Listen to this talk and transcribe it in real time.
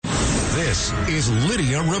This is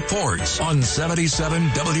Lidia Reports on 77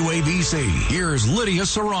 WABC. Here's Lidia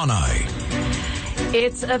Serrani.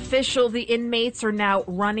 It's official. The inmates are now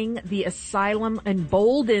running the asylum,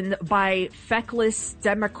 emboldened by feckless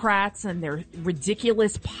Democrats and their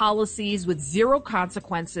ridiculous policies with zero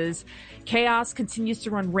consequences. Chaos continues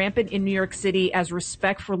to run rampant in New York City as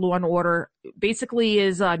respect for law and order basically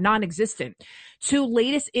is non-existent. Two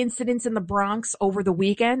latest incidents in the Bronx over the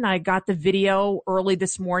weekend. I got the video early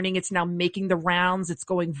this morning. It's now making the rounds. It's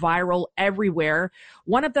going viral everywhere.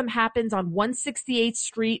 One of them happened on 168th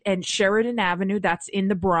Street and Sheridan Avenue. That's in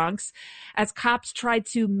the Bronx. As cops tried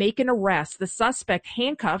to make an arrest, the suspect,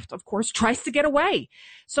 handcuffed, of course, tries to get away.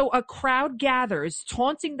 So a crowd gathers,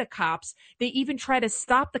 taunting the cops. They even try to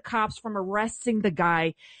stop the cops from arresting the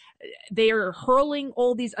guy. They are hurling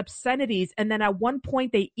all these obscenities. And then at one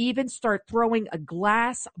point, they even start throwing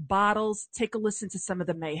glass bottles. Take a listen to some of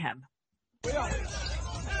the mayhem.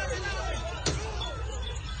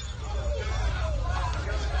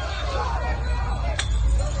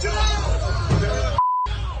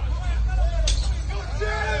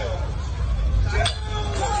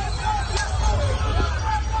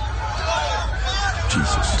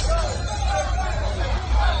 Jesus.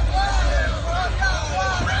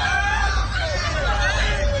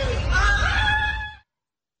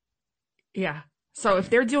 Yeah. So if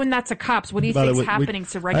they're doing that to cops, what do you think is happening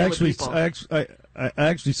to regular people? I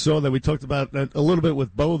actually saw that. We talked about that a little bit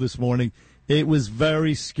with Bo this morning. It was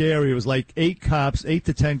very scary. It was like 8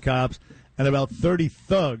 to 10 cops, and about 30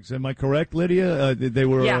 thugs. Am I correct, Lydia? They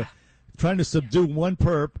were trying to subdue one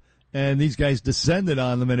perp, and these guys descended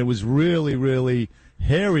on them, and it was really, really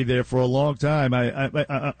hairy there for a long time.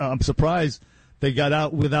 I'm surprised they got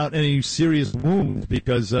out without any serious wounds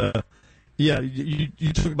because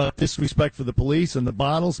you talk about disrespect for the police and the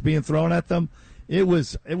bottles being thrown at them. It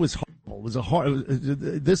was horrible.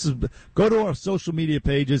 Go to our social media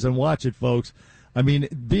pages and watch it, folks. I mean,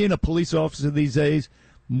 being a police officer these days,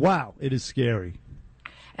 wow, it is scary.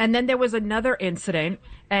 And then there was another incident,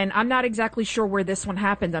 and I'm not exactly sure where this one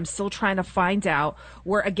happened. I'm still trying to find out,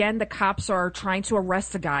 where again the cops are trying to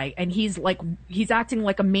arrest a guy, and he's acting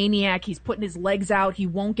like a maniac. He's putting his legs out. He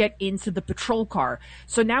won't get into the patrol car.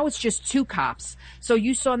 So now it's just 2 cops. So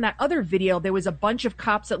you saw in that other video there was a bunch of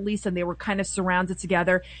cops at least, and they were kind of surrounded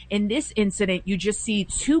together. In this incident, you just see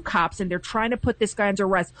 2 cops, and they're trying to put this guy under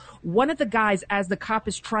arrest. One of the guys, as the cop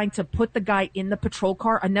is trying to put the guy in the patrol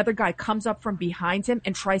car, another guy comes up from behind him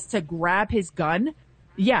and tries to grab his gun.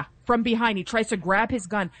 Yeah, from behind. He tries to grab his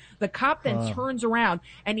gun. The cop then turns around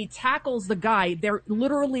and he tackles the guy. They're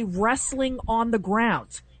literally wrestling on the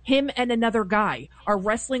ground. Him and another guy are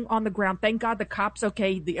wrestling on the ground. Thank God the cop's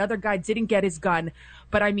okay. The other guy didn't get his gun.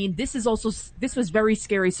 But I mean, this was very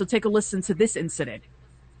scary. So take a listen to this incident.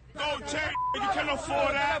 No, Jay, you can't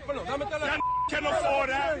afford that. You can't afford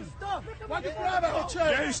that. Why you grab at the chain?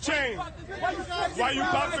 Yeah, his chain. Why you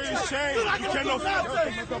popping his chain? You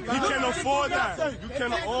can't afford that. You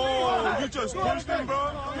can't. Oh, you just pushed him,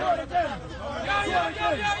 bro.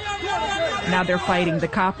 Now they're fighting. The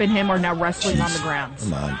cop and him are now wrestling on the ground.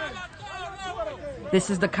 Come on. This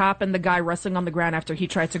is the cop and the guy wrestling on the ground after he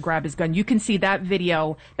tried to grab his gun. You can see that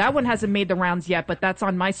video. That one hasn't made the rounds yet, but that's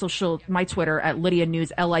on my Twitter at Lidia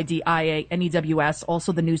News, LIDIANEWS.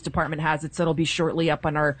 Also, the news department has it, so it'll be shortly up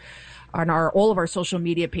on all of our social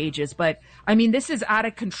media pages. But I mean, this is out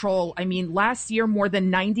of control. I mean, last year, more than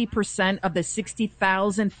 90% of the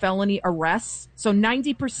 60,000 felony arrests. So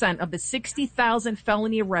 90% of the 60,000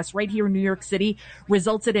 felony arrests right here in New York City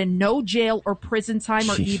resulted in no jail or prison time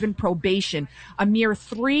or even probation. A mere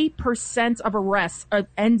 3% of arrests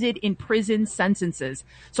ended in prison sentences.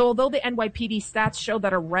 So although the NYPD stats show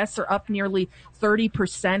that arrests are up nearly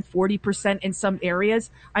 30%, 40% in some areas,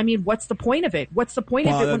 I mean, what's the point of it? What's the point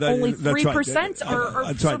of it when only 3%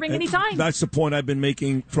 are serving any time? That's the point I've been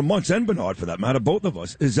making for months, and Bernard, for that matter, both of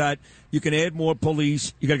us, is that you can add more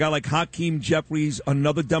police. You got a guy like Hakeem Jeffries,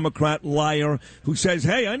 another Democrat liar, who says,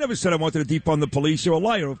 hey, I never said I wanted to defund the police. You're a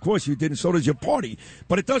liar. Of course you didn't. So does your party.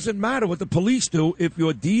 But it doesn't matter what the police do if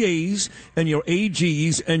your DAs and your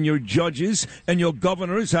AGs and your judges and your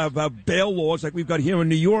governors have bail laws like we've got here in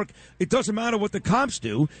New York. It doesn't matter what the cops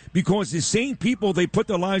do, because the same people they put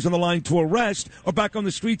their lives on the line to arrest are back on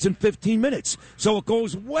the streets in 15 minutes. So it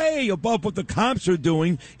goes way above what the cops are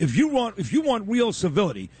doing. If you want real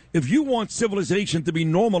civility, if you want civilization to be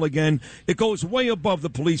normal again, it goes way above the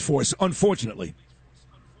police force, unfortunately.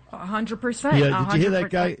 100%. Yeah, did you hear that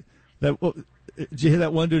guy? Did you hear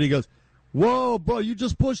that one dude? He goes, whoa, bro, you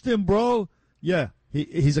just pushed him, bro. Yeah,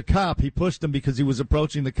 he's a cop. He pushed him because he was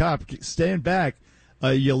approaching the cop. Stand back.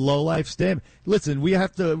 your low-life stand. Listen, we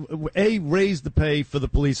have to, raise the pay for the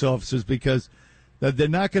police officers because they're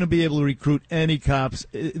not going to be able to recruit any cops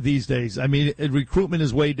these days. I mean, recruitment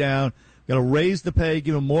is way down. Got to raise the pay,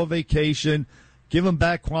 give them more vacation, give them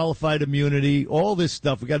back qualified immunity, all this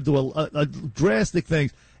stuff. We got to do a drastic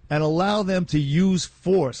things and allow them to use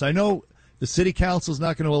force. I know the city council is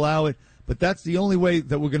not going to allow it, but that's the only way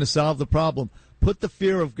that we're going to solve the problem. Put the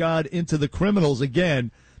fear of God into the criminals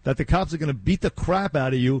again, that the cops are going to beat the crap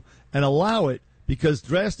out of you, and allow it, because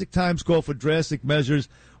drastic times call for drastic measures.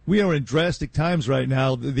 We are in drastic times right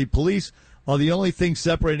now. The police are the only thing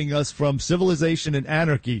separating us from civilization and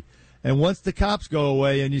anarchy. And once the cops go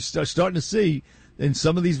away, and you start starting to see in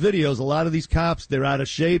some of these videos, a lot of these cops, they're out of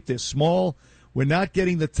shape, they're small. We're not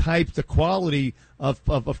getting the quality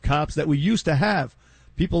of cops that we used to have.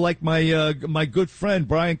 People like my good friend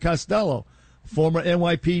Brian Costello, former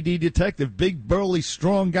NYPD detective, big, burly,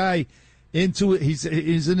 strong guy. He's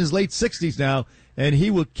in his late 60s now, and he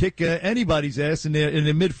will kick anybody's ass in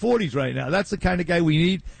their mid 40s right now. That's the kind of guy we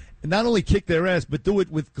need. Not only kick their ass, but do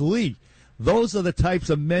it with glee. Those are the types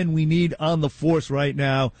of men we need on the force right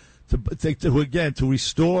now to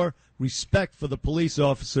restore respect for the police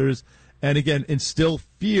officers, and again instill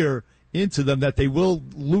fear into them that they will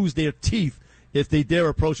lose their teeth if they dare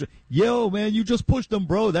approach it. Yo, man, you just pushed them,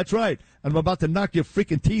 bro. That's right. I'm about to knock your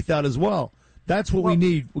freaking teeth out as well. That's what we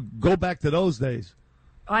need. Go back to those days.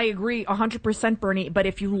 I agree 100%, Bernie. But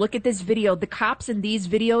if you look at this video, the cops in these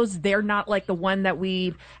videos, they're not like the one that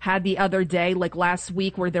we had the other day, like last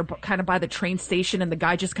week, where they're kind of by the train station and the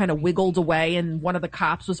guy just kind of wiggled away and one of the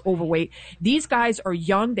cops was overweight. These guys are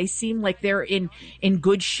young. They seem like they're in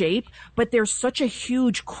good shape, but there's such a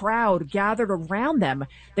huge crowd gathered around them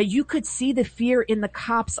that you could see the fear in the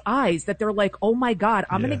cops' eyes, that they're like, oh my God,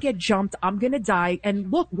 I'm going to get jumped. I'm going to die. And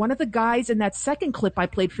look, one of the guys in that second clip I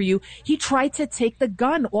played for you, he tried to take the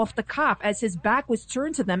gun off the cop as his back was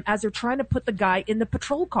turned to them as they're trying to put the guy in the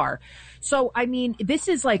patrol car. So, I mean, this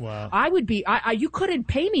is like, wow. You couldn't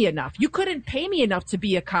pay me enough. You couldn't pay me enough to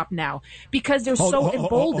be a cop now because they're so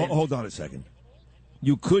emboldened. Hold on a second.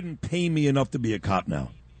 You couldn't pay me enough to be a cop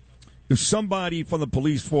now. If somebody from the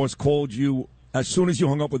police force called you as soon as you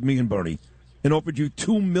hung up with me and Bernie and offered you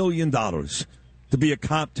 $2 million to be a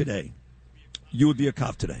cop today, you would be a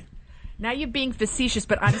cop today. Now you're being facetious,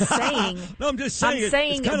 but I'm saying... No, I'm just saying... I'm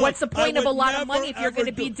saying, what's the point of a lot of money if you're going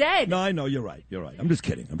to be dead? No, I know, you're right. I'm just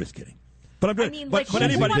kidding. But I mean, like, who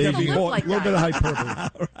wants to live like that? A little bit of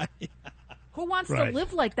hyperbole. Right. Who wants to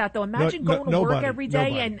live like that, though? Imagine going to work every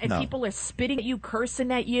day and people are spitting at you,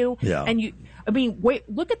 cursing at you. Yeah. And wait,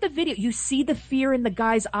 look at the video. You see the fear in the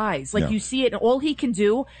guy's eyes. Like, you see it, and all he can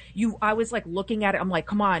do, I was, like, looking at it. I'm like,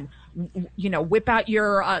 come on, whip out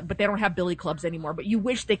your, but they don't have billy clubs anymore. But you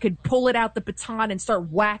wish they could pull it out the baton and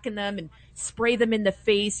start whacking them and spray them in the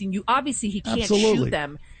face. And obviously, he can't shoot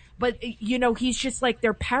them. But, he's just like,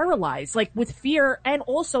 they're paralyzed, like with fear, and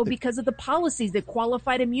also because of the policies, the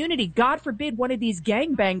qualified immunity. God forbid one of these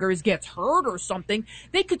gangbangers gets hurt or something.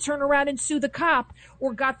 They could turn around and sue the cop,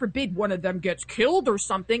 or God forbid one of them gets killed or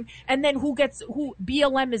something. And then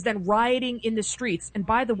BLM is then rioting in the streets. And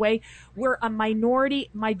by the way, we're a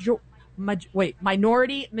minority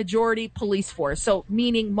majority police force. So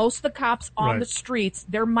meaning most of the cops on the streets,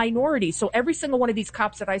 they're minority. So every single one of these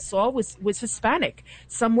cops that I saw was Hispanic.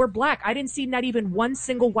 Some were black. I didn't see not even one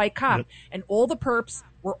single white cop. Yep. And all the perps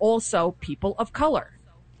were also people of color.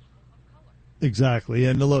 Exactly.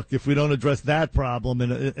 And look, if we don't address that problem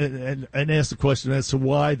and ask the question as to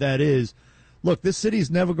why that is, look, this city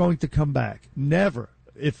is never going to come back. Never.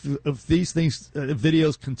 If these things,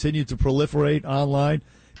 videos continue to proliferate online,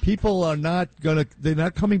 people are they're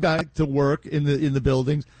not coming back to work in the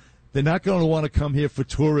buildings. They're not going to want to come here for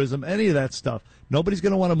tourism, any of that stuff. Nobody's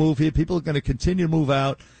going to want to move here. People are going to continue to move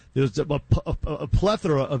out. There's a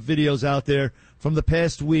plethora of videos out there from the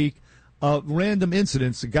past week of random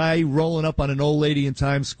incidents. A guy rolling up on an old lady in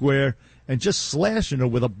Times Square and just slashing her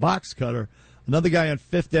with a box cutter. Another guy on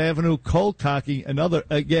Fifth Avenue cold cocking another,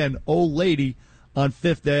 again, old lady on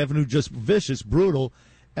Fifth Avenue, just vicious, brutal.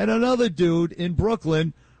 And another dude in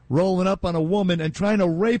Brooklyn rolling up on a woman and trying to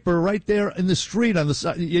rape her right there in the street on the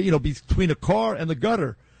side, between a car and the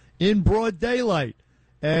gutter in broad daylight.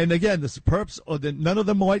 And again, the perps, none of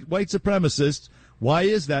them white supremacists. Why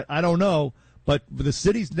is that? I don't know. But the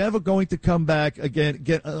city's never going to come back again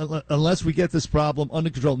unless we get this problem under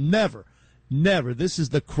control. Never. This is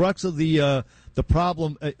the crux of the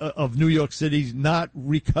problem of New York City not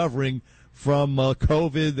recovering from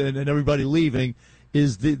COVID and everybody leaving.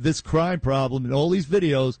 Is this crime problem in all these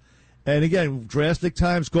videos. And again, drastic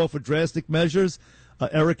times call for drastic measures.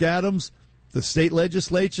 Eric Adams, the state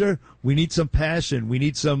legislature, we need some passion. We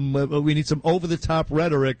need some over-the-top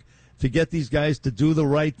rhetoric to get these guys to do the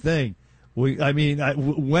right thing. What's going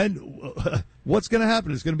to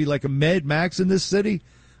happen? It's going to be like a Mad Max in this city.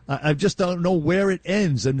 I just don't know where it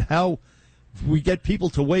ends and how we get people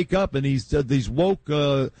to wake up and these woke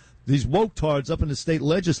tards up in the state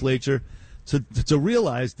legislature to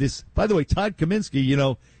realize this. By the way, Todd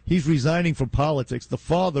Kaminsky, he's resigning from politics. The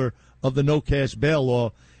father of the no cash bail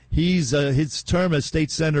law. His term as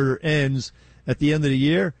state senator ends at the end of the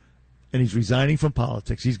year, and he's resigning from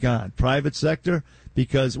politics. He's gone. Private sector,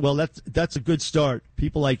 because, well, that's a good start.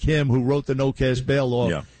 People like him who wrote the no cash bail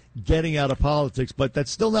law getting out of politics, but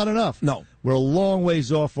that's still not enough. No. We're a long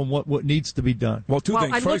ways off from what needs to be done. Well, two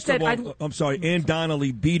things. First of all, I'm sorry, Ann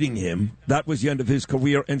Donnelly beating him. That was the end of his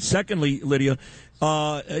career. And secondly, Lydia,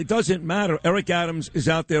 it doesn't matter. Eric Adams is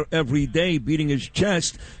out there every day beating his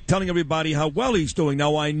chest, telling everybody how well he's doing.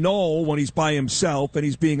 Now, I know when he's by himself and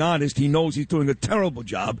he's being honest, he knows he's doing a terrible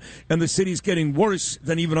job, and the city's getting worse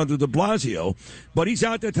than even under de Blasio. But he's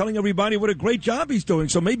out there telling everybody what a great job he's doing.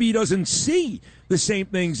 So maybe he doesn't see the same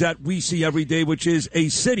things that we see every day, which is a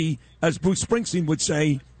city, as Bruce Springsteen would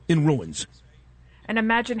say, in ruins. And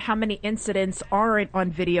imagine how many incidents aren't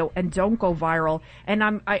on video and don't go viral. And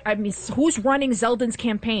I mean, who's running Zeldin's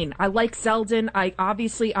campaign? I like Zeldin.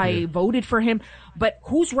 I voted for him. But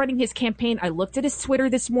who's running his campaign? I looked at his Twitter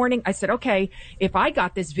this morning. I said, okay, if I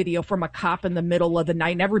got this video from a cop in the middle of the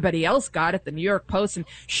night and everybody else got it, the New York Post, and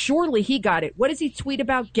surely he got it. What does he tweet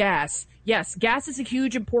about? Gas. Yes, gas is a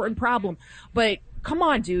huge, important problem. But come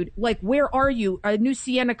on, dude. Like, where are you? A new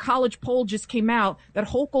Siena College poll just came out that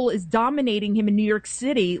Hochul is dominating him in New York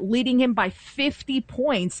City, leading him by 50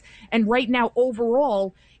 points. And right now,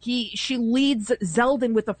 overall, she leads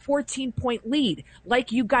Zeldin with a 14-point lead.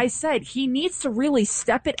 Like you guys said, he needs to really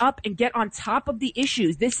step it up and get on top of the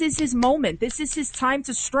issues. This is his moment. This is his time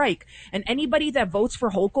to strike. And anybody that votes for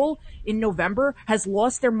Hochul in November has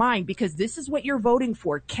lost their mind, because this is what you're voting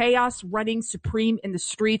for. Chaos running supreme in the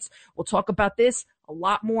streets. We'll talk about this a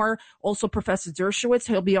lot more. Also, Professor Dershowitz,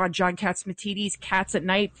 he'll be on John Katzmatidis' Cats at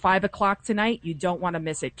Night, 5 o'clock tonight. You don't want to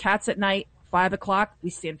miss it. Cats at Night, 5 o'clock. We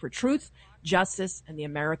stand for truth, justice, and the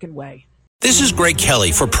American way. This is Greg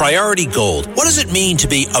Kelly for Priority Gold. What does it mean to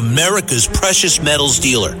be America's precious metals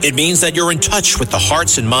dealer? It means that you're in touch with the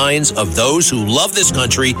hearts and minds of those who love this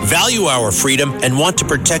country, value our freedom, and want to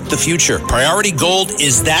protect the future. Priority Gold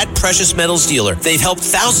is that precious metals dealer. They've helped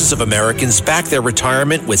thousands of Americans back their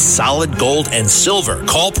retirement with solid gold and silver.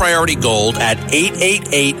 Call Priority Gold at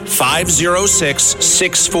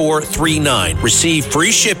 888-506-6439. Receive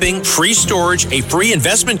free shipping, free storage, a free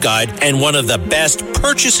investment guide, and one of the best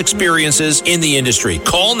purchase experiences in the industry.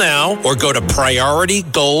 Call now or go to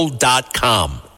PriorityGold.com.